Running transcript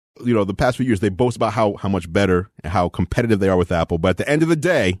the past few years, they boast about how much better and how competitive they are with Apple. But at the end of the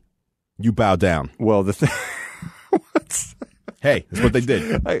day, you bow down. Well, the thing. Hey, that's what they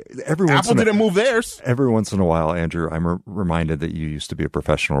did. Apple didn't move theirs. Every once in a while, Andrew, I'm reminded that you used to be a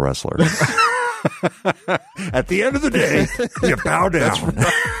professional wrestler. At the end of the day, you bow down.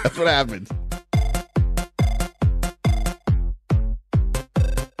 That's what happened.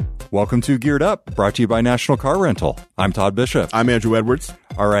 Welcome to Geared Up, brought to you by National Car Rental. I'm Todd Bishop. I'm Andrew Edwards.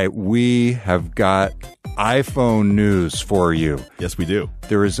 All right, we have got iPhone news for you. Yes, we do.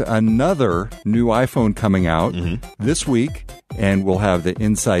 There is another new iPhone coming out this week, and we'll have the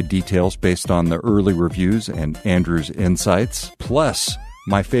inside details based on the early reviews and Andrew's insights, plus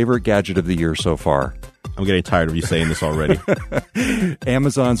my favorite gadget of the year so far. I'm getting tired of you saying this already.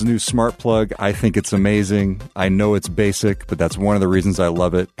 Amazon's new smart plug. I think it's amazing. I know it's basic, but that's one of the reasons I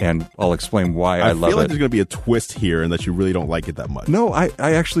love it, and I'll explain why I love it. I feel like there's going to be a twist here and that you really don't like it that much. No, I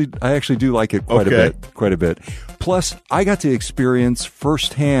actually do like it quite a bit. Plus, I got to experience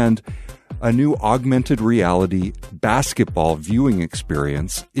firsthand a new augmented reality basketball viewing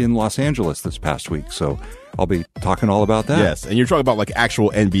experience in Los Angeles this past week. So I'll be talking all about that. Yes, and you're talking about like actual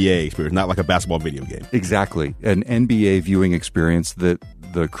NBA experience, not like a basketball video game. Exactly. An NBA viewing experience that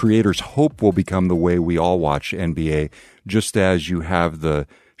the creators hope will become the way we all watch NBA, just as you have the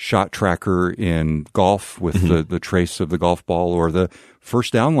shot tracker in golf with the trace of the golf ball or the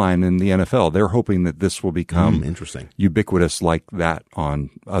first down line in the NFL. They're hoping that this will become ubiquitous like that on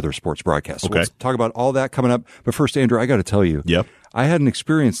other sports broadcasts. So we'll talk about all that coming up. But first, Andrew, I got to tell you, I had an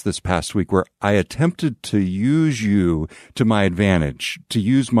experience this past week where I attempted to use you to my advantage, to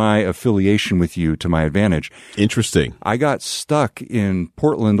use my affiliation with you to my advantage. Interesting. I got stuck in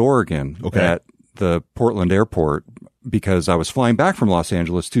Portland, Oregon at the Portland airport because I was flying back from Los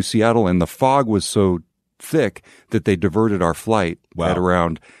Angeles to Seattle, and the fog was so thick that they diverted our flight at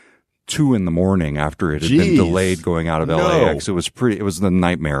around 2 a.m. after it had been delayed going out of LAX. It was the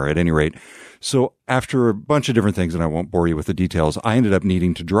nightmare at any rate. So after a bunch of different things, and I won't bore you with the details, I ended up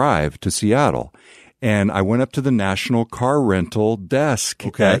needing to drive to Seattle. And I went up to the National Car Rental desk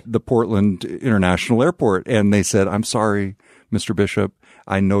at the Portland International Airport, and they said, "I'm sorry, Mr. Bishop.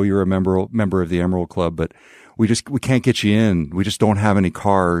 I know you're a member of the Emerald Club, but we can't get you in. We just don't have any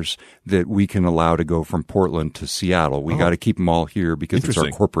cars that we can allow to go from Portland to Seattle. We got to keep them all here because it's our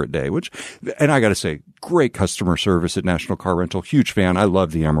corporate day." And I got to say, great customer service at National Car Rental. Huge fan. I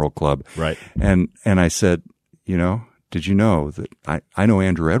love the Emerald Club. Right. And I said, did you know that I know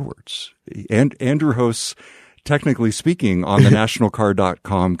Andrew Edwards? And Andrew hosts, technically speaking, on the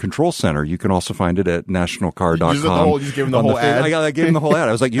nationalcar.com control center. You can also find it at nationalcar.com. You just gave him the whole ad? I gave him the whole ad.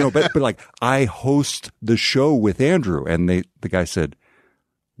 I was like, but like, I host the show with Andrew. And the guy said,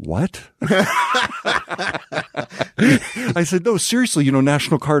 "What?" I said, "No, seriously,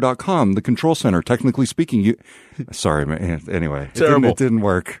 nationalcar.com, the control center, technically speaking, sorry, man. Anyway, it didn't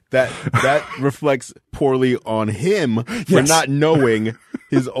work. That reflects poorly on him for not knowing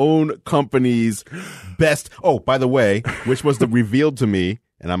his own company's best. Oh, by the way, which was revealed to me,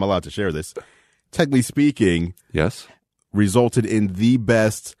 and I'm allowed to share this, technically speaking, resulted in the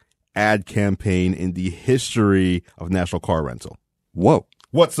best ad campaign in the history of National Car Rental. Whoa.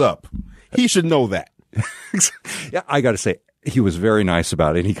 What's up? He should know that. Yeah, I got to say, he was very nice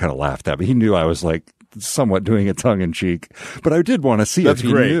about it. And he kind of laughed at me. He knew I was like somewhat doing it tongue in cheek, but I did want to see if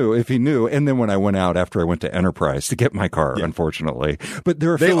he knew. And then when I went out after I went to Enterprise to get my car, unfortunately, but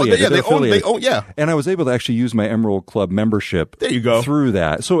they're affiliated. They own. And I was able to actually use my Emerald Club membership. There you go. Through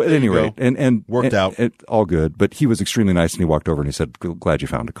that. So at any rate, and worked out. All good. But he was extremely nice, and he walked over and he said, "Glad you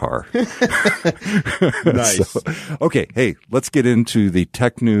found a car." Nice. Okay. Hey, let's get into the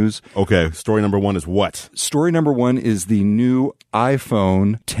tech news. Okay. Story number 1 is what? Story number 1 is the new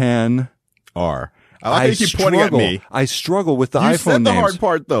iPhone XR. I like how you keep pointing at me. I struggle with the iPhone names. You said the hard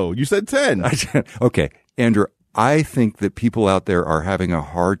part, though. You said 10. Okay. Andrew, I think that people out there are having a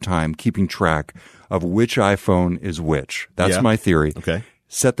hard time keeping track of which iPhone is which. That's my theory. Okay.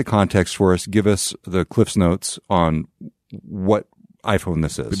 Set the context for us. Give us the Cliff's Notes on what iPhone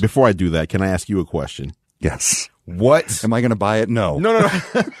this is. Before I do that, can I ask you a question? Yes. What? Am I going to buy it? No. No.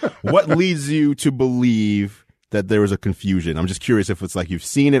 What leads you to believe that there was a confusion? I'm just curious if it's like you've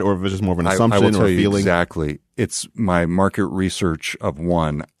seen it or if it's just more of an assumption I will tell or a you feeling. Exactly. It's my market research of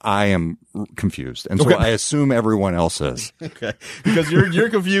one. I am confused. And so I assume everyone else is. Okay. Because you're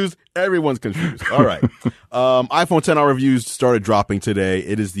confused. Everyone's confused. All right. iPhone XR reviews started dropping today.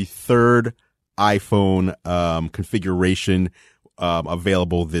 It is the third iPhone configuration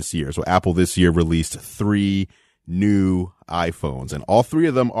available this year. So Apple this year released 3 new iPhones, and all 3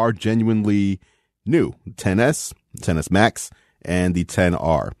 of them are genuinely new. XS, XS Max, and the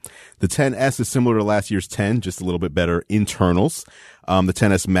 10R. The 10S is similar to last year's 10, just a little bit better internals. The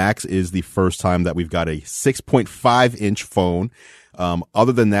 10S Max is the first time that we've got a 6.5-inch phone.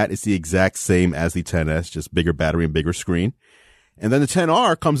 Other than that, it's the exact same as the 10S, just bigger battery and bigger screen. And then the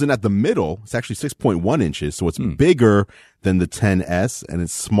 10R comes in at the middle. It's actually 6.1 inches, so it's bigger than the 10S, and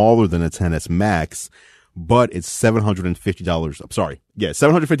it's smaller than the 10S Max, but it's $750. I'm sorry. Yeah,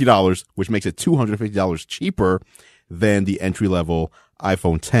 $750, which makes it $250 cheaper than the entry-level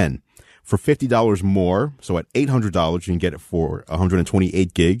iPhone 10. For $50 more, so at $800, you can get it for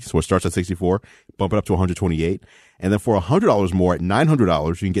 128 gigs. So it starts at 64, bump it up to 128. And then for $100 more at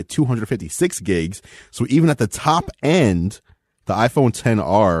 $900, you can get 256 gigs. So even at the top end, the iPhone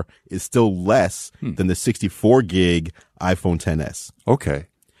 10R is still less than the 64 gig iPhone 10s. Okay.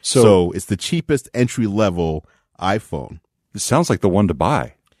 So it's the cheapest entry level iPhone. It sounds like the one to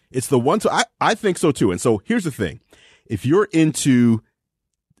buy. It's the one to, I think so too. And so here's the thing. If you're into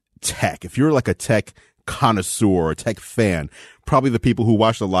tech, if you're like a tech connoisseur or tech fan, probably the people who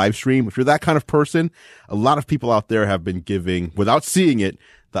watch the live stream, if you're that kind of person, a lot of people out there have been giving, without seeing it,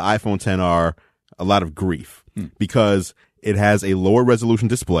 the iPhone 10R a lot of grief because it has a lower resolution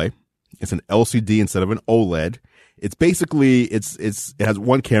display. It's an LCD instead of an OLED. It's basically, it has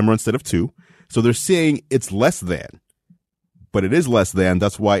one camera instead of two. So they're saying it's less than, but it is less than.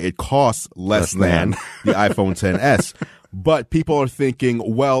 That's why it costs less than the iPhone 10s. But people are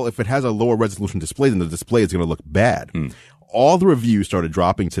thinking, well, if it has a lower resolution display, then the display is going to look bad. All the reviews started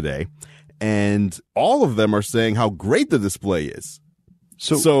dropping today, and all of them are saying how great the display is.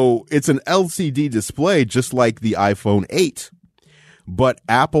 So it's an LCD display, just like the iPhone 8. But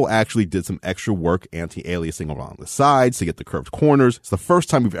Apple actually did some extra work anti-aliasing along the sides to get the curved corners. It's the first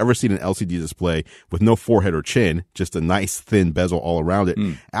time we've ever seen an LCD display with no forehead or chin, just a nice thin bezel all around it.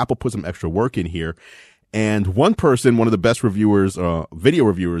 Apple put some extra work in here. And one person, one of the best reviewers, video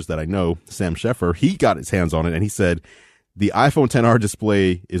reviewers that I know, Sam Sheffer, he got his hands on it and he said, the iPhone 10R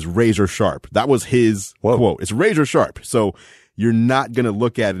display is razor sharp. That was his quote. It's razor sharp. So you're not going to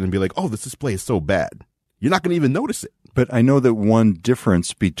look at it and be like, oh, this display is so bad. You're not going to even notice it. But I know that one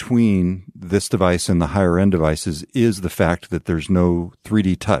difference between this device and the higher end devices is the fact that there's no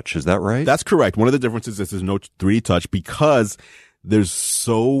 3D touch. Is that right? That's correct. One of the differences is there's no 3D touch because there's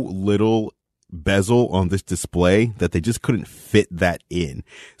so little bezel on this display that they just couldn't fit that in.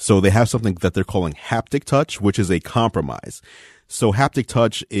 So they have something that they're calling haptic touch, which is a compromise. So haptic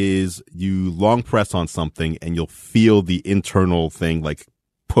touch is you long press on something and you'll feel the internal thing like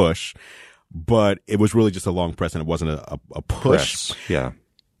push, but it was really just a long press and it wasn't a push. Press. Yeah.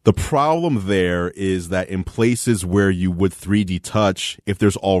 The problem there is that in places where you would 3D touch, if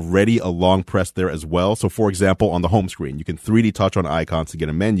there's already a long press there as well. So for example, on the home screen, you can 3D touch on icons to get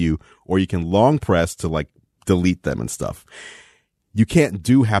a menu, or you can long press to like delete them and stuff. You can't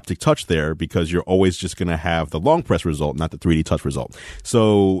do haptic touch there because you're always just going to have the long press result, not the 3D touch result.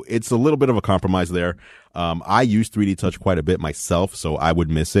 So it's a little bit of a compromise there. I use 3D touch quite a bit myself, so I would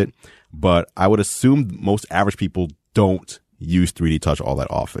miss it, but I would assume most average people don't use 3D touch all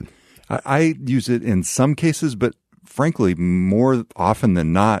that often. I use it in some cases, but frankly, more often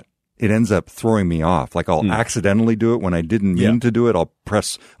than not, it ends up throwing me off. Like I'll accidentally do it when I didn't mean to do it. I'll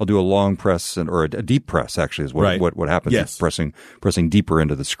do a long press or a deep press actually is what happens. Yes. It's pressing deeper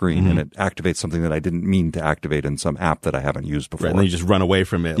into the screen and it activates something that I didn't mean to activate in some app that I haven't used before. Right, and then you just run away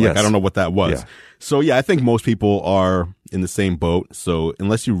from it. Like, I don't know what that was. Yeah. So yeah, I think most people are in the same boat. So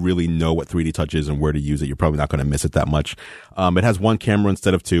unless you really know what 3D touch is and where to use it, you're probably not going to miss it that much. It has one camera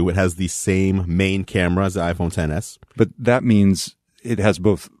instead of two. It has the same main camera as the iPhone XS. But that means it has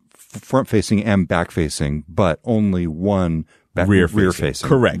both front-facing and back-facing, but only one rear-facing.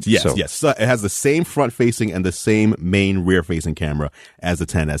 Correct. Yes, yes. So it has the same front-facing and the same main rear-facing camera as the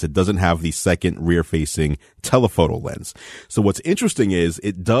XS. It doesn't have the second rear-facing telephoto lens. So what's interesting is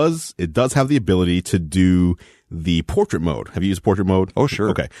it does have the ability to do the portrait mode. Have you used portrait mode? Oh,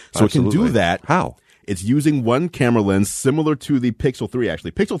 sure. Okay. So Absolutely. It can do that. How? It's using one camera lens similar to the Pixel 3,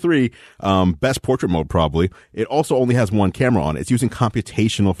 actually. Pixel 3, best portrait mode probably. It also only has one camera on it. It's using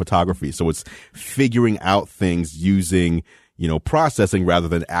computational photography. So it's figuring out things using, processing rather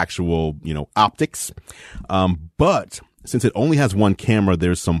than actual, optics. But since it only has one camera,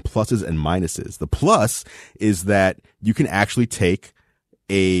 there's some pluses and minuses. The plus is that you can actually take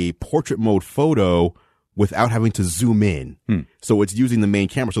a portrait mode photo without having to zoom in. So it's using the main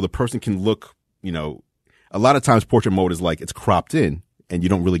camera so the person can look, a lot of times portrait mode is like it's cropped in and you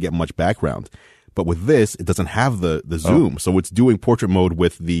don't really get much background. But with this, it doesn't have the zoom. So it's doing portrait mode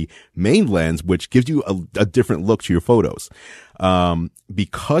with the main lens, which gives you a different look to your photos.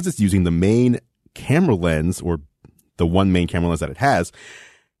 Because it's using the main camera lens or the one main camera lens that it has,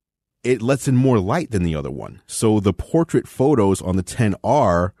 it lets in more light than the other one. So the portrait photos on the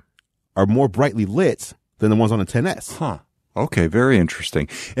 10R are more brightly lit than the ones on the 10S. Huh. Okay, very interesting.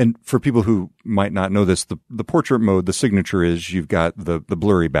 And for people who might not know this, the portrait mode, the signature is you've got the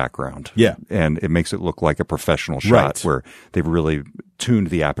blurry background. Yeah. And it makes it look like a professional shot where they've really tuned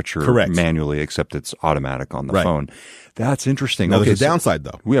the aperture manually, except it's automatic on the phone. That's interesting. Now, there's a downside,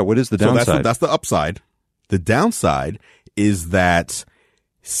 though. Yeah, what is the downside? So that's the upside. The downside is that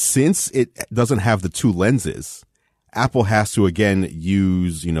since it doesn't have the two lenses, Apple has to, again,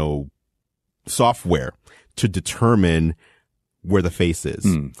 use, software to determine where the face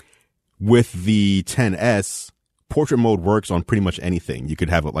is. With the 10S, portrait mode works on pretty much anything. You could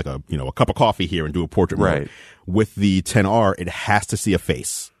have like a cup of coffee here and do a portrait mode. With the 10R, it has to see a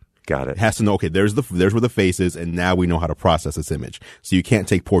face. Got it. It has to know, okay, there's where the face is, and now we know how to process this image. So you can't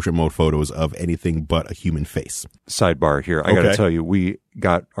take portrait mode photos of anything but a human face. Sidebar here. I got to tell you, we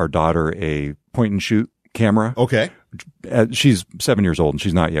got our daughter a point and shoot camera. Okay. She's 7 years old and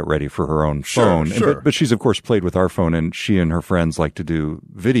she's not yet ready for her own phone. Sure. But she's of course played with our phone, and she and her friends like to do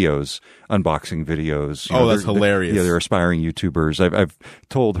videos, unboxing videos. That's hilarious. They're aspiring YouTubers. I've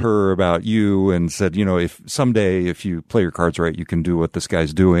told her about you and said, if someday, if you play your cards right, you can do what this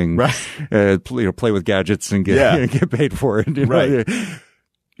guy's doing. Right. Play with gadgets and get paid for it. Right.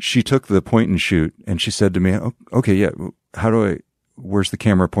 She took the point and shoot and she said to me, okay, yeah, where's the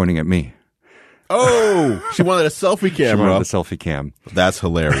camera pointing at me? Oh, she wanted a selfie camera. She wanted a selfie cam. That's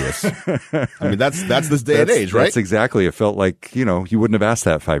hilarious. I mean, that's this day and age, right? That's exactly. It felt like, you wouldn't have asked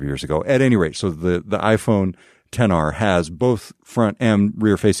that 5 years ago. At any rate, so the iPhone 10R has both front and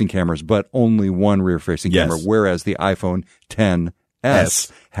rear facing cameras, but only one rear facing camera, whereas the iPhone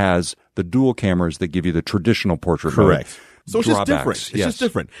 10S has the dual cameras that give you the traditional portrait mode. Correct. So it's just different. It's just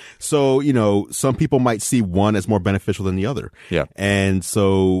different. So, some people might see one as more beneficial than the other. Yeah. And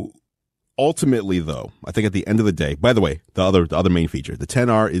so ultimately, though, I think at the end of the day, by the way, the other main feature, the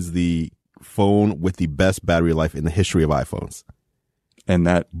 10R is the phone with the best battery life in the history of iPhones. And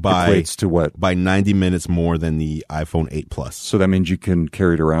that equates to what? By 90 minutes more than the iPhone 8 Plus. So that means you can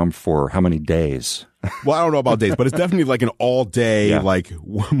carry it around for how many days? Well, I don't know about days, but it's definitely like an all day, like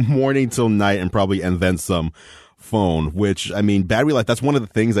morning till night and then some phone, which, I mean, battery life, that's one of the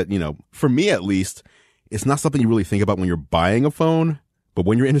things that, for me at least, it's not something you really think about when you're buying a phone. But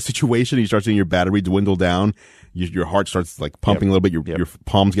when you're in a situation and you start seeing your battery dwindle down, your heart starts like pumping a little bit. Your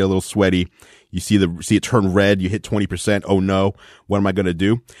palms get a little sweaty. You see it turn red. You hit 20%. Oh no. What am I going to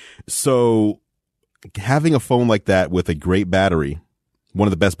do? So having a phone like that with a great battery, one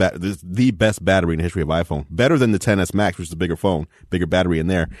of the best the best battery in the history of iPhone, better than the 10S Max, which is a bigger phone, bigger battery in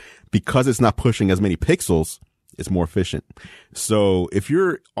there, because it's not pushing as many pixels, it's more efficient. So if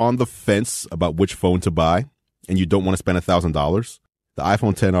you're on the fence about which phone to buy and you don't want to spend $1,000, the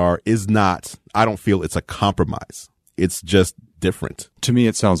iPhone 10R is not, I don't feel it's a compromise. It's just different. To me,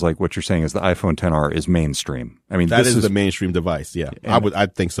 it sounds like what you're saying is the iPhone 10R is mainstream. I mean, that is the mainstream device. Yeah, I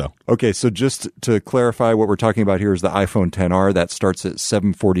think so. Okay. So just to clarify, what we're talking about here is the iPhone 10R that starts at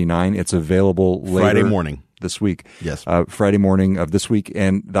 $749. It's available later Friday morning this week. Yes. Friday morning of this week.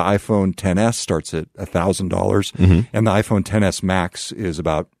 And the iPhone 10s starts at $1,000 and the iPhone 10s Max is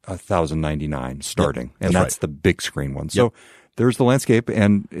about $1,099 starting. And that's the big screen one. So there's the landscape,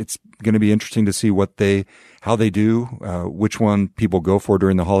 and it's going to be interesting to see how they do, which one people go for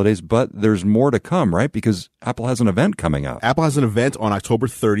during the holidays. But there's more to come, right? Because Apple has an event coming up. Apple has an event on October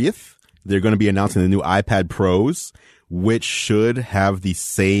 30th. They're going to be announcing the new iPad Pros, which should have the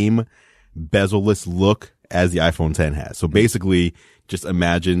same bezel-less look as the iPhone 10 has. So basically, just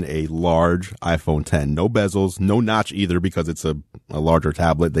imagine a large iPhone 10. No bezels, no notch either, because it's a larger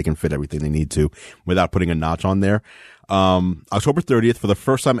tablet. They can fit everything they need to without putting a notch on there. October 30th, for the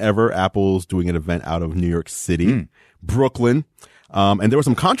first time ever, Apple's doing an event out of New York City, Brooklyn. And there was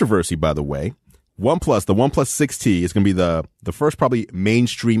some controversy, by the way. The OnePlus 6T is going to be the first probably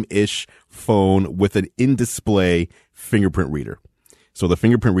mainstream-ish phone with an in-display fingerprint reader. So the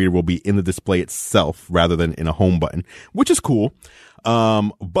fingerprint reader will be in the display itself rather than in a home button, which is cool.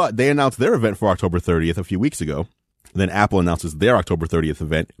 But they announced their event for October 30th a few weeks ago. Then Apple announces their October 30th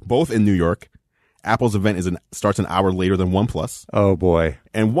event, both in New York. Apple's event starts an hour later than OnePlus. Oh boy.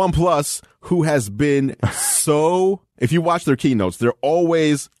 And OnePlus, who has been if you watch their keynotes, they're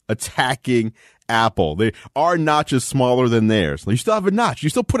always attacking Apple. Our notch is smaller than theirs. You still have a notch. You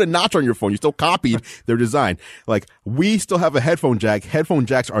still put a notch on your phone. You still copied their design. Like, we still have a headphone jack. Headphone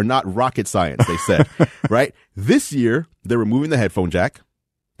jacks are not rocket science, they said, right? This year, they're removing the headphone jack.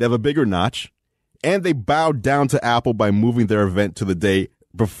 They have a bigger notch, and they bowed down to Apple by moving their event to the day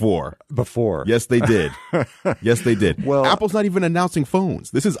before. Before. Yes, they did. Yes, they did. Well, Apple's not even announcing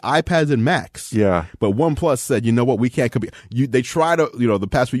phones. This is iPads and Macs. Yeah. But OnePlus said, you know what, we can't compete. They try to, the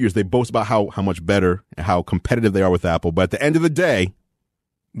past few years, they boast about how much better and how competitive they are with Apple. But at the end of the day,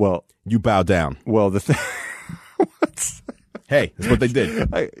 well, you bow down. Well, the thing. Hey, that's what they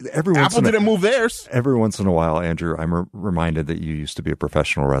did. Apple didn't move theirs. Every once in a while, Andrew, I'm reminded that you used to be a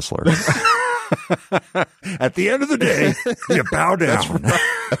professional wrestler. At the end of the day, you bow down.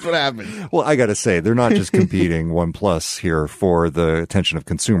 That's what happened. Well, I got to say, they're not just competing OnePlus here for the attention of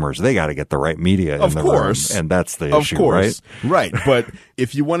consumers. They got to get the right media in the room, and that's the issue, right? Right. But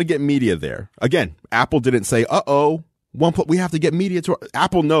if you want to get media there, again, Apple didn't say, OnePlus, we have to get media to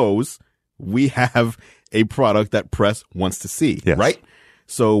Apple knows we have a product that press wants to see, right?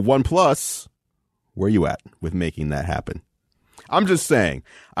 So OnePlus, where you at with making that happen? I'm just saying,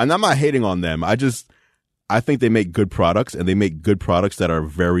 and I'm not hating on them. I think they make good products, and they make good products that are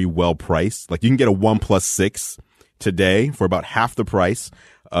very well priced. Like you can get a OnePlus 6 today for about half the price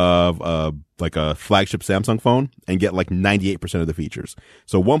of like a flagship Samsung phone and get like 98% of the features.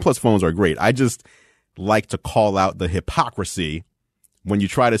 So OnePlus phones are great. I just like to call out the hypocrisy when you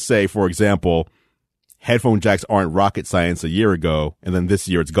try to say, for example, headphone jacks aren't rocket science a year ago, and then this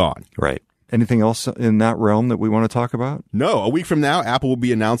year it's gone. Right. Anything else in that realm that we want to talk about? No. A week from now, Apple will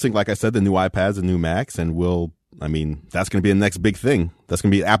be announcing, like I said, the new iPads and new Macs, and that's going to be the next big thing. That's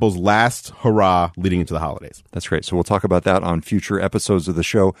going to be Apple's last hurrah leading into the holidays. That's great. So we'll talk about that on future episodes of the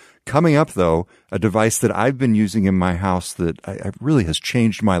show. Coming up, though, a device that I've been using in my house that I really has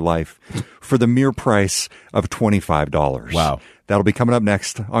changed my life for the mere price of $25. Wow. That'll be coming up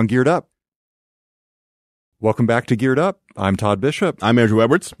next on Geared Up. Welcome back to Geared Up. I'm Todd Bishop. I'm Andrew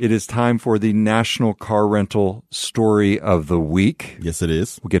Edwards. It is time for the National Car Rental Story of the Week. Yes, it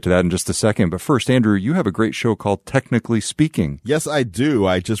is. We'll get to that in just a second. But first, Andrew, you have a great show called Technically Speaking. Yes, I do.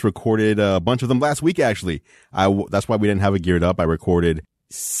 I just recorded a bunch of them last week, actually. That's why we didn't have a Geared Up. I recorded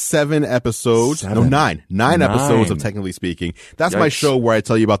 7 episodes. No, 9. 9 episodes of Technically Speaking. That's my show where I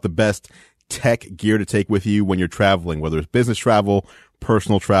tell you about the best tech gear to take with you when you're traveling, whether it's business travel,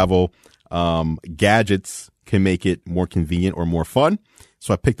 personal travel. Gadgets can make it more convenient or more fun.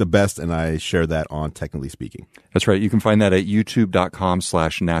 So I picked the best and I share that on Technically Speaking. That's right. You can find that at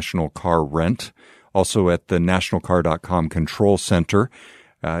youtube.com/nationalcarrent. Also at the nationalcar.com control center.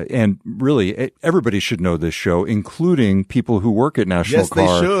 And really, everybody should know this show, including people who work at National Car they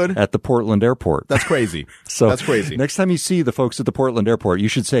should. At the Portland Airport. That's crazy. That's crazy. Next time you see the folks at the Portland Airport, you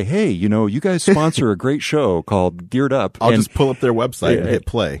should say, hey, you guys sponsor a great show called Geared Up. I'll just pull up their website and hit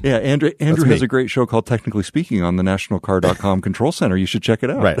play. Yeah, Andrew has a great show called Technically Speaking on the nationalcar.com control center. You should check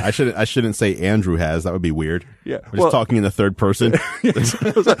it out. Right. I shouldn't say Andrew has. That would be weird. Yeah. We're just talking in the third person.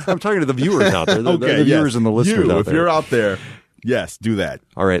 I'm talking to the viewers out there. The viewers and the listeners out there. If you're out there, yes, do that.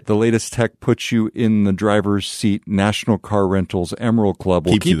 All right. The latest tech puts you in the driver's seat. National Car Rental's Emerald Club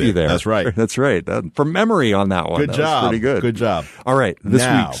will keep you there. That's right. That's right. From memory on that one. Good job. Pretty good. Good job. All right. This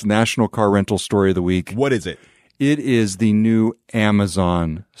week's National Car Rental Story of the Week. What is it? It is the new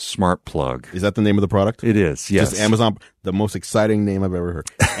Amazon Smart Plug. Is that the name of the product? It is, yes. Just Amazon, the most exciting name I've ever heard.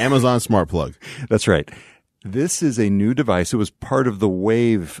 Amazon Smart Plug. That's right. This is a new device. It was part of the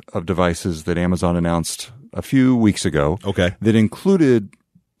wave of devices that Amazon announced a few weeks ago. Okay. That included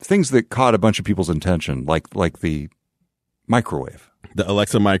things that caught a bunch of people's attention, like the microwave. The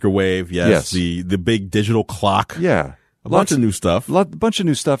Alexa microwave, yes. The big digital clock. Yeah. A bunch of new stuff. A bunch of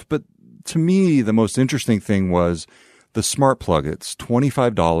new stuff, but to me, the most interesting thing was the Smart Plug. It's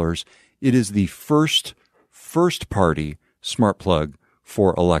 $25. It is the first party Smart Plug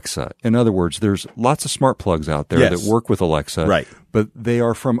for Alexa. In other words, there's lots of smart plugs out there that work with Alexa, right? But they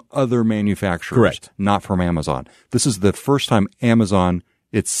are from other manufacturers, correct? Not from Amazon. This is the first time Amazon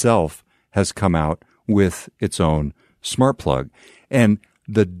itself has come out with its own smart plug. And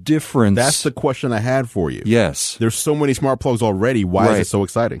the difference... That's the question I had for you. Yes. There's so many smart plugs already. Why is it so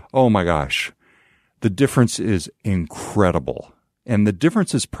exciting? Oh my gosh. The difference is incredible. And the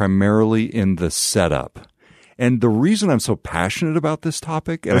difference is primarily in the setup. And the reason I'm so passionate about this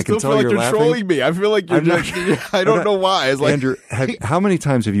topic, and I can tell you're laughing. Trolling me. I feel like you're just, I don't know why. It's like, Andrew, how many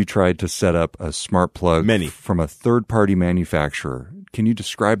times have you tried to set up a smart plug from a third-party manufacturer? Can you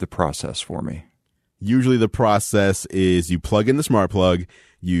describe the process for me? Usually the process is you plug in the smart plug,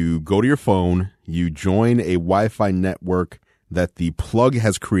 you go to your phone, you join a Wi-Fi network that the plug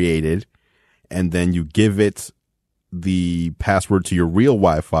has created, and then you give it the password to your real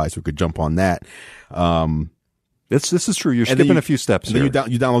Wi-Fi so it could jump on that. This is true. You're skipping a few steps here.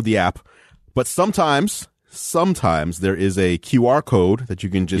 Then you download the app. But sometimes there is a QR code that you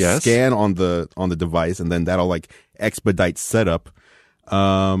can just scan on the device, and then that'll like expedite setup.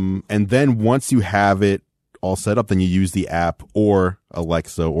 And then once you have it all set up, then you use the app or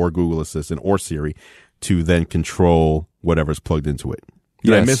Alexa or Google Assistant or Siri to then control whatever's plugged into it.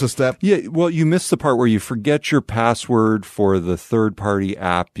 Did I miss a step? Yeah, well, you missed the part where you forget your password for the third-party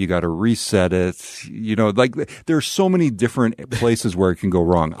app. You got to reset it. You know, like there's so many different places where it can go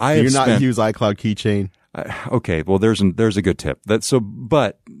wrong. Do you not use iCloud Keychain? Okay, well, there's a good tip.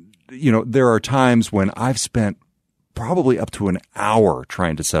 But you know, there are times when I've spent probably up to an hour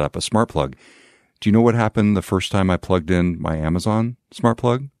trying to set up a smart plug. Do you know what happened the first time I plugged in my Amazon smart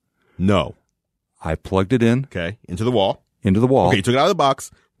plug? No. I plugged it in. Okay, into the wall. Into the wall. Okay, you took it out of the box,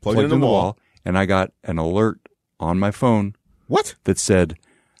 plugged it in the wall, and I got an alert on my phone. What? That said,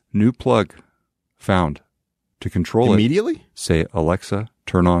 new plug found. To control immediately? Say, Alexa,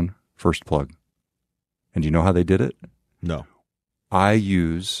 turn on first plug. And do you know how they did it? No. I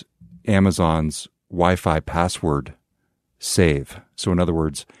use Amazon's Wi-Fi password save. So in other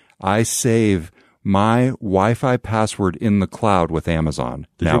words, I save my Wi-Fi password in the cloud with Amazon.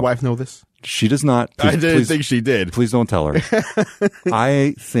 Did your wife know this? She does not. I didn't think she did. Please don't tell her.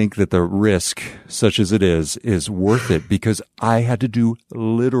 I think that the risk, such as it is worth it because I had to do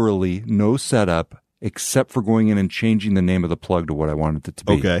literally no setup except for going in and changing the name of the plug to what I wanted it to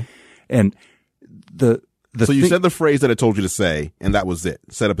be. Okay. And so you said the phrase that I told you to say, and that was it.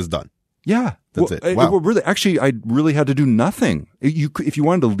 Setup is done. Yeah. That's it. Wow. Really, actually, I really had to do nothing. If you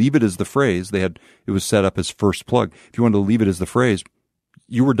wanted to leave it as the phrase, it was set up as first plug. If you wanted to leave it as the phrase,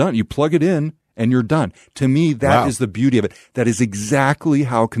 you were done. You plug it in and you're done. To me, that is the beauty of it. That is exactly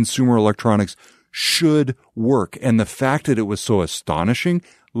how consumer electronics should work. And the fact that it was so astonishing,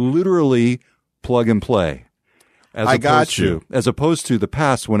 literally plug and play. As opposed to the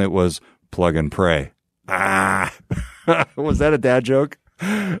past when it was plug and pray. Was that a dad joke?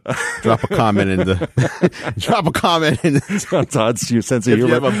 Drop a comment in Todd's sense of humor. If you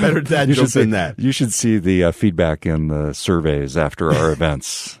have a better dad joke than that. You should see the feedback in the surveys after our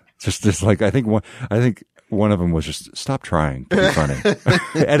events. Just like I think one of them was just stop trying to be funny.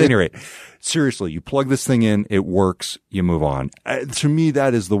 At any rate, seriously, you plug this thing in, it works, you move on. To me,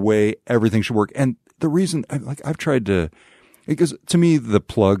 that is the way everything should work. And the reason I've tried to, because to me the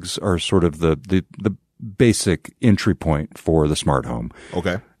plugs are sort of the basic entry point for the smart home.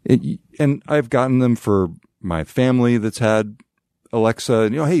 Okay. And I've gotten them for my family that's had Alexa.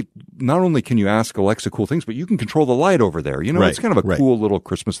 And, hey, not only can you ask Alexa cool things, but you can control the light over there. It's kind of a cool little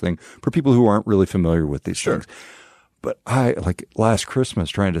Christmas thing for people who aren't really familiar with these things. But last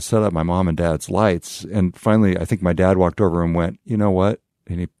Christmas trying to set up my mom and dad's lights. And finally, I think my dad walked over and went, you know what?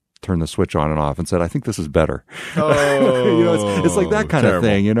 And he turned the switch on and off and said, I think this is better. Oh, it's like that kind of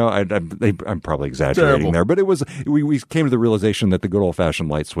thing, I'm probably exaggerating there, but we came to the realization that the good old fashioned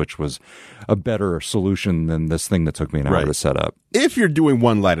light switch was a better solution than this thing that took me an hour to set up. If you're doing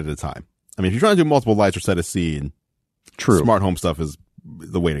one light at a time. I mean, if you're trying to do multiple lights or set a scene, smart home stuff is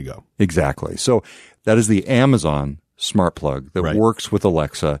the way to go. Exactly. So that is the Amazon smart plug that works with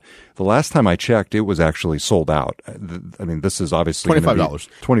Alexa. The last time I checked, it was actually sold out. I mean, this is obviously $25.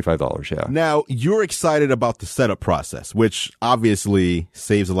 $25, yeah. Now, you're excited about the setup process, which obviously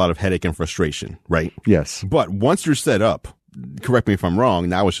saves a lot of headache and frustration, right? Yes. But once you're set up, correct me if I'm wrong,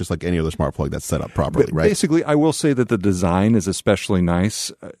 now it's just like any other smart plug that's set up properly, right? Basically, I will say that the design is especially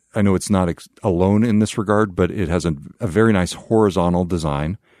nice. I know it's not alone in this regard, but it has a very nice horizontal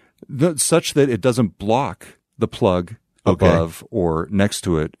design such that it doesn't block the plug above or next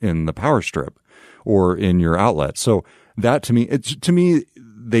to it in the power strip or in your outlet. So that to me,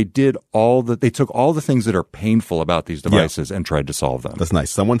 they took all the things that are painful about these devices and tried to solve them. That's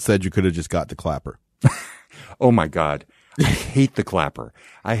nice. Someone said you could have just got the clapper. Oh my God. I hate the clapper.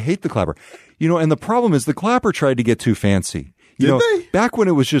 And the problem is the clapper tried to get too fancy. Did they? Back when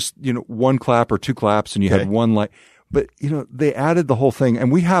it was just, one clap or two claps and you had one light. But, they added the whole thing, and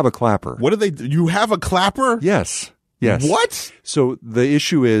we have a clapper. What do they do? You have a clapper? Yes. What? So the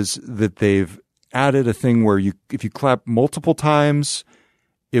issue is that they've added a thing where if you clap multiple times,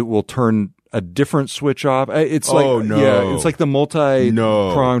 it will turn a different switch off. It's it's like the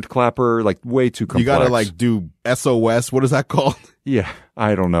multi-pronged clapper, like way too complex. You gotta do SOS. What is that called? Yeah,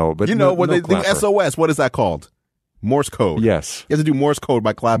 I don't know. But when they do SOS, what is that called? Morse code. Yes. You have to do Morse code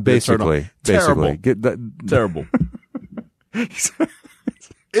by clapping. Basically. Terrible. That's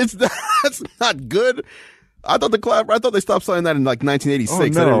not good. I thought they stopped selling that in 1986. Oh, no, I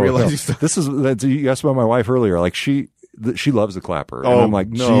didn't realize you asked about my wife earlier. Like she loves the clapper. Oh, and I'm like,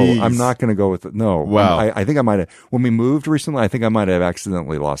 no, geez. I'm not going to go with it. No. Wow. I think I might have, when we moved recently, I think I might have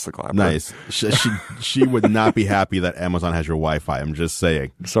accidentally lost the clapper. Nice. She would not be happy that Amazon has your Wi-Fi. I'm just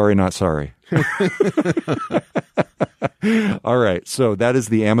saying. Sorry, not sorry. All right. So that is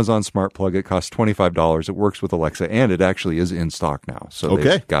the Amazon Smart Plug. It costs $25. It works with Alexa, and it actually is in stock now. So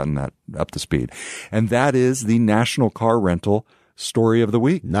they've gotten that up to speed. And that is the National Car Rental Story of the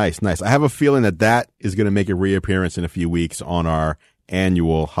Week. Nice, nice. I have a feeling that is going to make a reappearance in a few weeks on our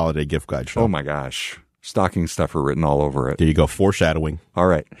annual holiday gift guide show. Oh my gosh. Stocking stuffer written all over it. There you go. Foreshadowing. All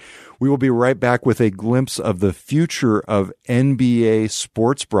right. We will be right back with a glimpse of the future of NBA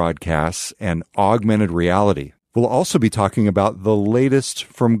sports broadcasts and augmented reality. We'll also be talking about the latest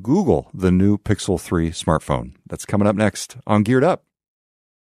from Google, the new Pixel 3 smartphone. That's coming up next on Geared Up.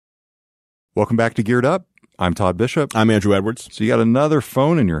 Welcome back to Geared Up. I'm Todd Bishop. I'm Andrew Edwards. So you got another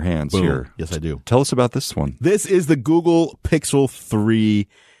phone in your hands here. Yes, I do. Tell us about this one. This is the Google Pixel 3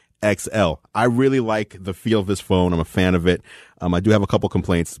 XL. I really like the feel of this phone. I'm a fan of it. I do have a couple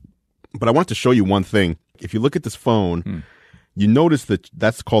complaints, but I wanted to show you one thing. If you look at this phone, you notice that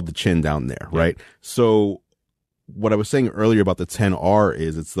that's called the chin down there, right? So what I was saying earlier about the 10R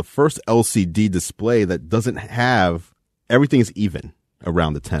is it's the first LCD display that doesn't have, everything is even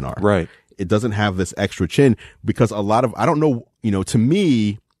around the 10R. Right. It doesn't have this extra chin because a lot of, I don't know, to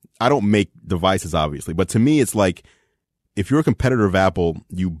me, I don't make devices obviously, but to me, it's like if you're a competitor of Apple,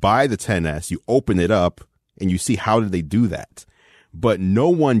 you buy the 10S, you open it up and you see how did they do that. But no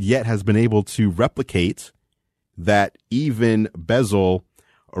one yet has been able to replicate that even bezel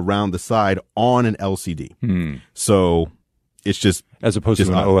around the side on an LCD. So it's just as opposed to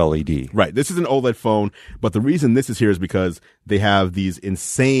an OLED. Right. This is an OLED phone, but the reason this is here is because they have these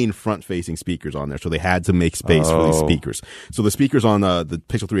insane front-facing speakers on there. So they had to make space for these speakers. So the speakers on the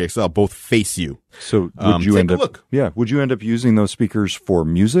Pixel 3 XL both face you. So would you end up would you end up using those speakers for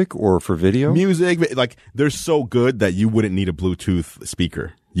music or for video? Music, like they're so good that you wouldn't need a Bluetooth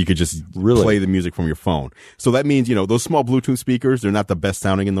speaker. You could just play the music from your phone. So that means, those small Bluetooth speakers, they're not the best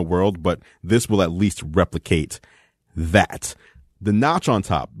sounding in the world, but this will at least replicate that. The notch on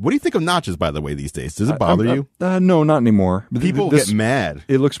top. What do you think of notches, by the way, these days? Does it bother you? No, not anymore. People get mad.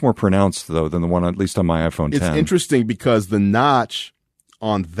 It looks more pronounced, though, than the one, at least on my iPhone 10. It's interesting because the notch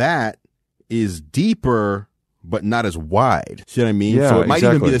on that is deeper, but not as wide. See what I mean? Yeah, so it might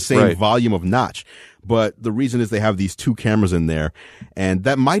even be exactly. the same volume of notch. But the reason is they have these two cameras in there. And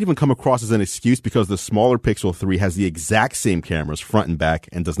that might even come across as an excuse because the smaller Pixel 3 has the exact same cameras, front and back,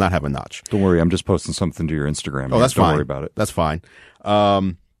 and does not have a notch. Don't worry, I'm just posting something to your Instagram. Oh, that's fine. Don't worry about it. That's fine.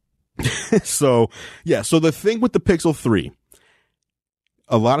 So the thing with the Pixel 3,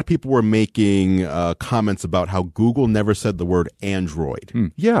 a lot of people were making comments about how Google never said the word Android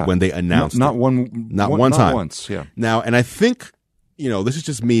when they announced not it. one Not once. Yeah. Now, and I think, this is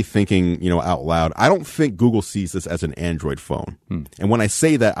just me thinking, out loud. I don't think Google sees this as an Android phone. And when I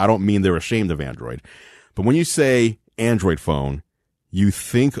say that, I don't mean they're ashamed of Android. But when you say Android phone, you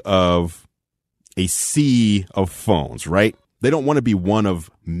think of a sea of phones, right? They don't want to be one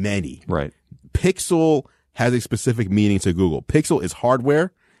of many. Right. Pixel has a specific meaning to Google. Pixel is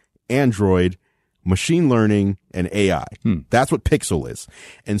hardware, Android, machine learning, and AI. That's what Pixel is.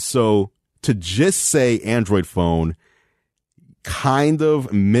 And so to just say Android phone kind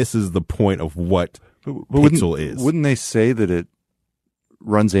of misses the point of what Pixel is. Wouldn't they say that it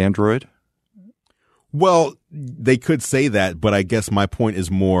runs Android? Well, they could say that, but I guess my point is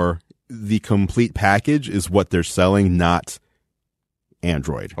more the complete package is what they're selling, not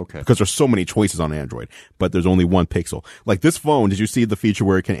Android. Okay. Because there's so many choices on Android, but there's only one Pixel. Like this phone, did you see the feature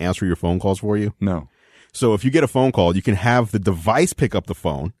where it can answer your phone calls for you? No. So if you get a phone call, you can have the device pick up the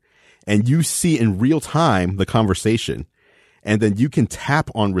phone and you see in real time the conversation. And then you can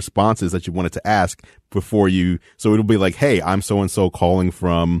tap on responses that you wanted to ask before you. So it'll be like, hey, I'm so-and-so calling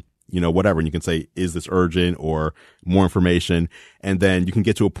from, whatever. And you can say, is this urgent or more information? And then you can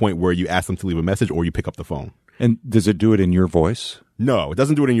get to a point where you ask them to leave a message or you pick up the phone. And does it do it in your voice? No, it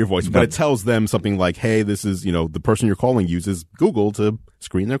doesn't do it in your voice, but it tells them something like, hey, this is, the person you're calling uses Google to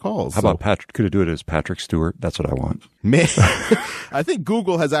screen their calls. How about Patrick? Could it do it as Patrick Stewart? That's what I want. Man, I think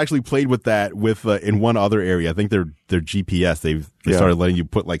Google has actually played with that in one other area. I think their GPS, they started letting you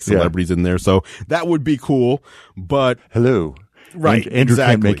put like celebrities in there. So that would be cool, but. Hello. Right. Andrew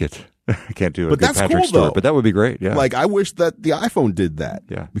exactly. can't make it. I can't do it. But that's Patrick cool, Stewart, though. but that would be great. Yeah. Like I wish that the iPhone did that.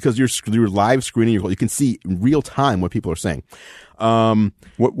 Yeah. Because you're live screening your call. You can see in real time what people are saying.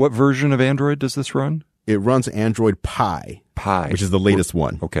 What version of Android does this run? It runs Android Pie, which is the latest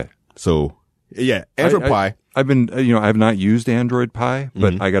one. Okay. So yeah, Android Pie. I've been, I've not used Android Pie,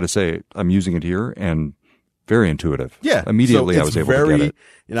 but I got to say I'm using it here and very intuitive. Yeah. Immediately so I was able to get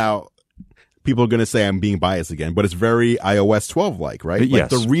it. People are going to say I'm being biased again, but it's very iOS 12 like, right?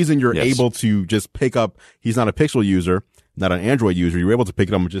 Yes. Like the reason you're able to just pick up, he's not a Pixel user, not an Android user, you're able to pick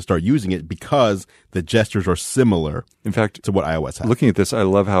it up and just start using it because the gestures are similar. In fact, to what iOS has. Looking at this, I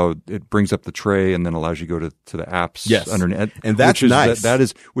love how it brings up the tray and then allows you to go to the apps. Yes. Underneath. And that's nice.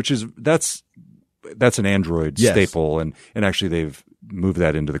 That's an Android staple, and actually they've moved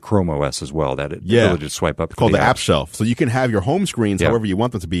that into the Chrome OS as well. That the ability to swipe up. It's called the app shelf. So you can have your home screens however you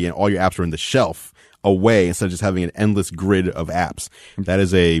want them to be, and all your apps are in the shelf away instead of just having an endless grid of apps. That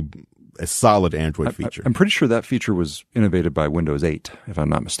is a solid Android feature. I'm pretty sure that feature was innovated by Windows 8, if I'm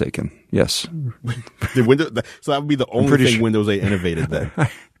not mistaken. Yes. So that would be the only thing Windows 8 innovated then.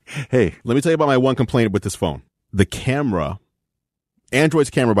 Hey, let me tell you about my one complaint with this phone. The camera, Android's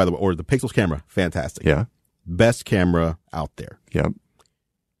camera, by the way, or the Pixel's camera, fantastic. Yeah. Best camera out there. Yep.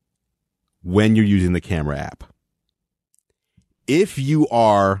 When you're using the camera app. If you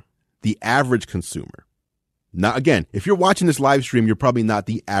are the average consumer, now again, if you're watching this live stream, you're probably not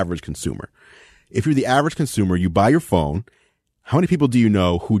the average consumer. If you're the average consumer, you buy your phone. How many people do you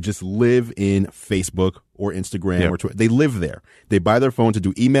know who just live in Facebook or Instagram or Twitter? They live there. They buy their phone to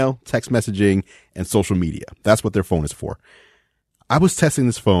do email, text messaging, and social media. That's what their phone is for. I was testing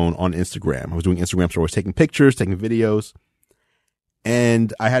this phone on Instagram. I was doing Instagram stories, taking pictures, taking videos,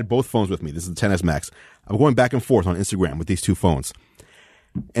 and I had both phones with me. This is the XS Max. I'm going back and forth on Instagram with these two phones.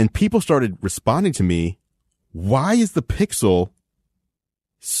 And people started responding to me, why is the Pixel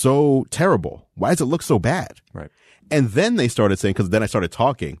so terrible? Why does it look so bad? Right. And then they started saying, because then I started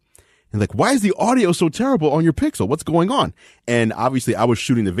talking, and like, why is the audio so terrible on your Pixel? What's going on? And obviously I was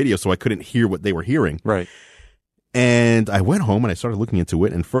shooting the video, so I couldn't hear what they were hearing. Right. And I went home and I started looking into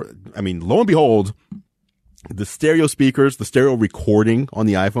it. And lo and behold, the stereo speakers, the stereo recording on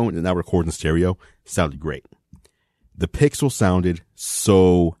the iPhone, and now recording stereo, sounded great. The Pixel sounded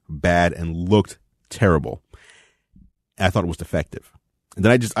so bad and looked terrible. And I thought it was defective. And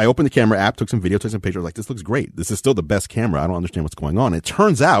then I opened the camera app, took some video, took some pictures. Like, this looks great. This is still the best camera. I don't understand what's going on. And it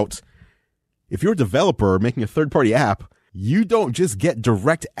turns out, if you're a developer making a third-party app, you don't just get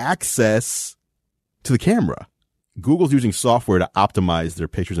direct access to the camera. Google's using software to optimize their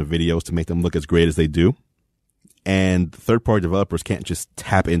pictures and videos to make them look as great as they do. And third-party developers can't just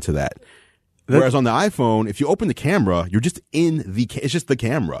tap into that. Whereas on the iPhone, if you open the camera, you're just it's just the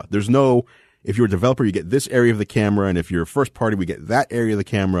camera. There's no, if you're a developer, you get this area of the camera. And if you're a first party, we get that area of the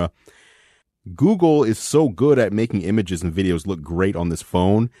camera. Google is so good at making images and videos look great on this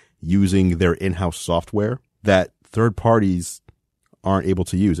phone using their in-house software that third parties aren't able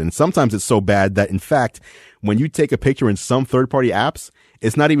to use. And sometimes it's so bad that, in fact, when you take a picture in some third-party apps,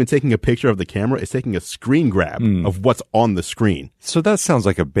 it's not even taking a picture of the camera. It's taking a screen grab of what's on the screen. So that sounds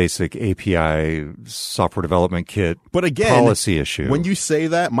like a basic API software development kit policy issue. When you say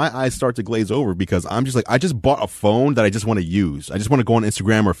that, my eyes start to glaze over because I'm just like, I just bought a phone that I just want to use. I just want to go on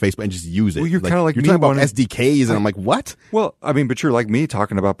Instagram or Facebook and just use it. Well, you're kind of like you're me talking about SDKs, and I'm like, what? Well, I mean, but you're like me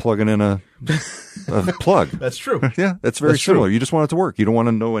talking about plugging in a plug. That's true. Yeah, that's very similar. You just want it to work. You don't want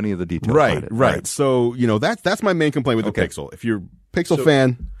to know any of the details. Right. So, that's my main complaint with the Pixel. If you're Pixel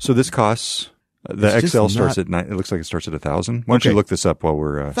fan. So this costs, the XL starts at $9. It looks like it starts at $1,000. Why don't you look this up while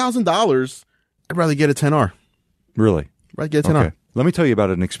we're $1,000. I'd rather get a 10R. Really? Right, get a 10R. Okay. Let me tell you about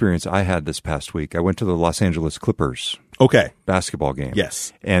an experience I had this past week. I went to the Los Angeles Clippers basketball game.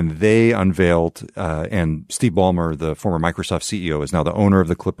 Yes. And they unveiled, and Steve Ballmer, the former Microsoft CEO, is now the owner of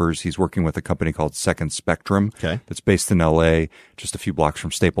the Clippers. He's working with a company called Second Spectrum that's based in LA, just a few blocks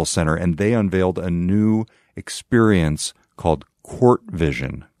from Staples Center. And they unveiled a new experience called Court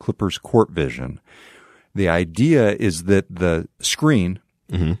Vision, Clippers Court Vision. The idea is that the screen,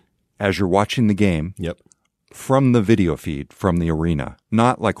 as you're watching the game, from the video feed from the arena,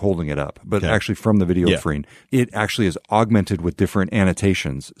 not like holding it up, but actually from the video feed, it actually is augmented with different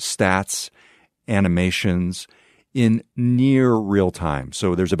annotations, stats, animations in near real time.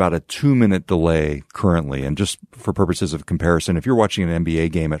 So there's about a 2-minute delay currently. And just for purposes of comparison, if you're watching an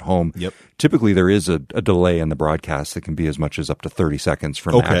NBA game at home, typically there is a delay in the broadcast that can be as much as up to 30 seconds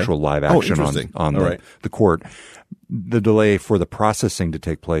from the actual live action on the court. The delay for the processing to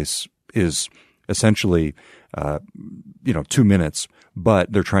take place is essentially 2 minutes,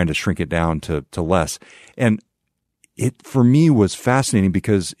 but they're trying to shrink it down to less. And it, for me, was fascinating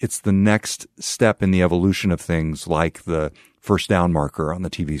because it's the next step in the evolution of things like the first down marker on the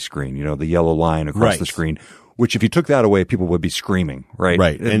TV screen, the yellow line across the screen, which if you took that away, people would be screaming, right?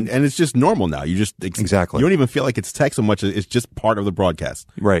 Right. And it's just normal now. You just, exactly. You don't even feel like it's text so much. It's just part of the broadcast.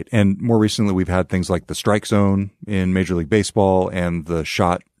 Right. And more recently, we've had things like the strike zone in Major League Baseball and the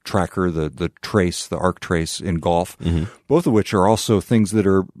shot tracker, the trace, the arc trace in golf, both of which are also things that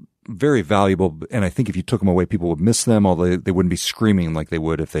are very valuable. And I think if you took them away, people would miss them, although they wouldn't be screaming like they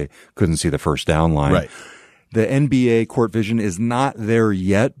would if they couldn't see the first down line. Right. The NBA Court Vision is not there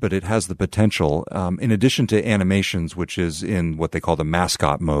yet, but it has the potential. In addition to animations, which is in what they call the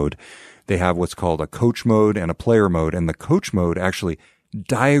mascot mode, they have what's called a coach mode and a player mode. And the coach mode actually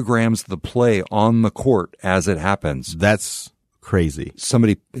diagrams the play on the court as it happens. That's crazy.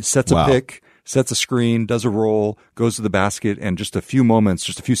 Somebody sets a pick, sets a screen, does a roll, goes to the basket, and just a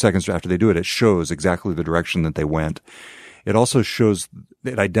few seconds after they do it, it shows exactly the direction that they went. It also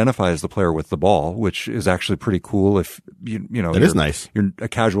it identifies the player with the ball, which is actually pretty cool if you know. It is nice. You're a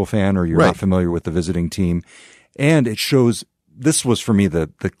casual fan or you're not familiar with the visiting team. And it shows, this was for me the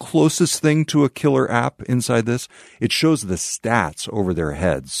closest thing to a killer app inside this. It shows the stats over their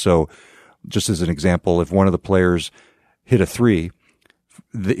heads. So just as an example, if one of the players hit a 3,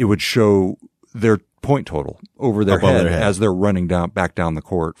 it would show their point total over their head as they're running back down the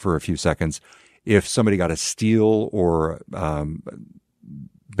court for a few seconds. If somebody got a steal or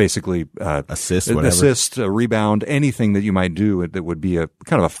basically assist, a rebound, anything that you might do that would be a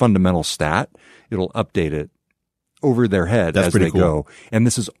kind of a fundamental stat, it'll update it over their head as they go. And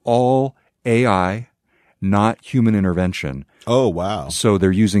this is all AI, not human intervention. Oh, wow. So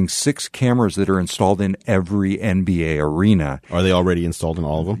they're using 6 cameras that are installed in every NBA arena. Are they already installed in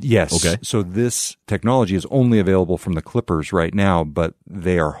all of them? Yes. Okay. So this technology is only available from the Clippers right now, but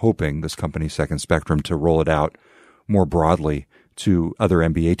they are hoping, this company, Second Spectrum, to roll it out more broadly to other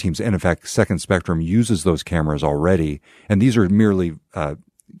NBA teams. And in fact, Second Spectrum uses those cameras already. And these are merely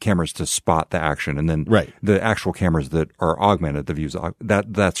cameras to spot the action. And then the actual cameras that are augmented, the views,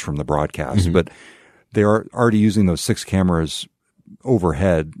 that's from the broadcast. Mm-hmm. But they are already using those 6 cameras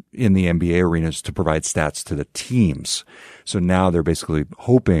overhead in the NBA arenas to provide stats to the teams. So now they're basically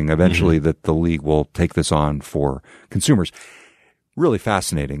hoping eventually that the league will take this on for consumers. Really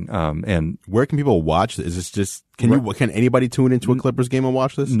fascinating. And where can people watch this? Is this just, can anybody tune into a Clippers game and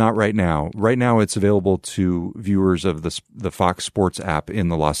watch this? Not right now. Right now it's available to viewers of the Fox Sports app in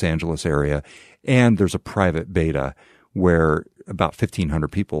the Los Angeles area. And there's a private beta where about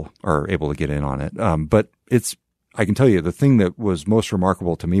 1,500 people are able to get in on it. But I can tell you, the thing that was most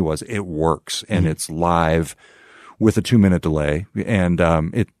remarkable to me was it works and it's live with a 2-minute delay. And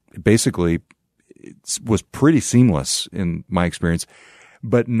it basically was pretty seamless in my experience,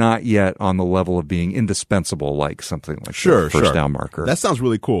 but not yet on the level of being indispensable like something like the First Down Marker. That sounds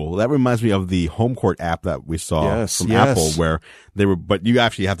really cool. That reminds me of the Home Court app that we saw from Apple, where but you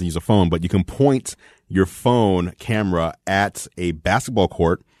actually have to use a phone, but you can point your phone camera at a basketball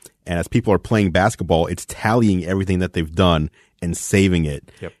court, and as people are playing basketball, it's tallying everything that they've done and saving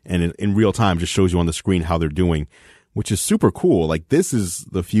it. Yep. And in real time, just shows you on the screen how they're doing, which is super cool. Like, this is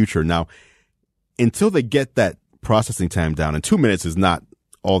the future. Now, until they get that processing time down, and 2 minutes is not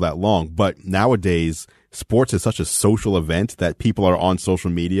all that long, but nowadays sports is such a social event that people are on social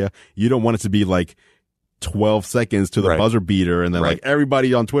media. You don't want it to be like 12 seconds to the buzzer beater, and then like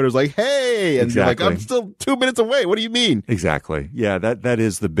everybody on Twitter is like, hey, and you're like, I'm still 2 minutes away. What do you mean? Exactly. Yeah, that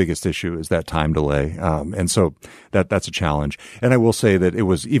is the biggest issue, is that time delay. And so that's a challenge. And I will say that it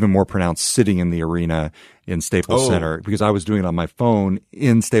was even more pronounced sitting in the arena in Staples Center, because I was doing it on my phone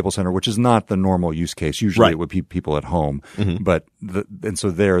in Staples Center, which is not the normal use case. Usually it would be people at home, but and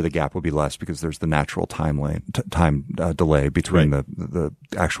so there the gap would be less because there's the natural time delay between the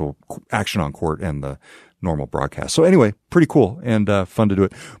actual action on court and the normal broadcast. So anyway, pretty cool and fun to do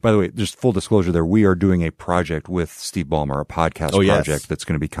it. By the way, just full disclosure there, we are doing a project with Steve Ballmer, a podcast project that's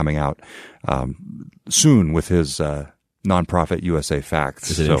going to be coming out soon with his nonprofit USA Facts.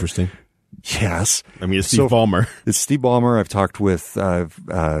 Is it interesting? Yes. I mean, it's Steve Ballmer. It's Steve Ballmer. I've talked with,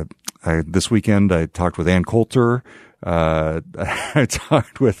 this weekend, I talked with Ann Coulter. I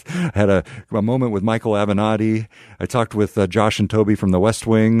had a moment with Michael Avenatti. I talked with Josh and Toby from the West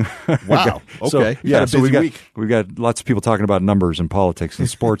Wing. Wow. Okay. We've got lots of people talking about numbers and politics and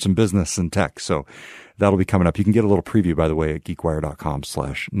sports and business and tech. So that'll be coming up. You can get a little preview, by the way, at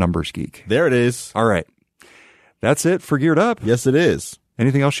geekwire.com/numbersgeek. There it is. All right. That's it for Geared Up. Yes, it is.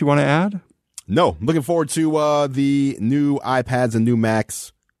 Anything else you want to add? No. Looking forward to the new iPads and new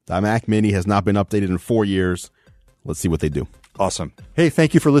Macs. The Mac Mini has not been updated in 4 years. Let's see what they do. Awesome. Hey,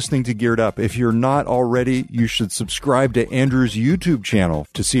 thank you for listening to Geared Up. If you're not already, you should subscribe to Andrew's YouTube channel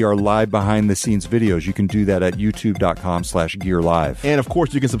to see our live behind-the-scenes videos. You can do that at youtube.com/GearLive. And, of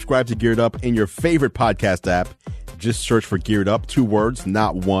course, you can subscribe to Geared Up in your favorite podcast app. Just search for Geared Up, 2 words,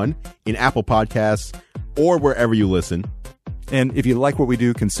 not one, in Apple Podcasts or wherever you listen. And if you like what we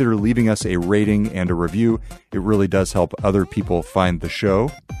do, consider leaving us a rating and a review. It really does help other people find the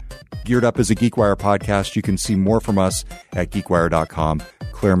show. Geared Up is a GeekWire podcast. You can see more from us at geekwire.com.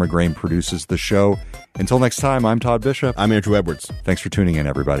 Claire McGrane produces the show. Until next time, I'm Todd Bishop. I'm Andrew Edwards. Thanks for tuning in,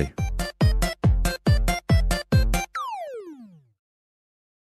 everybody.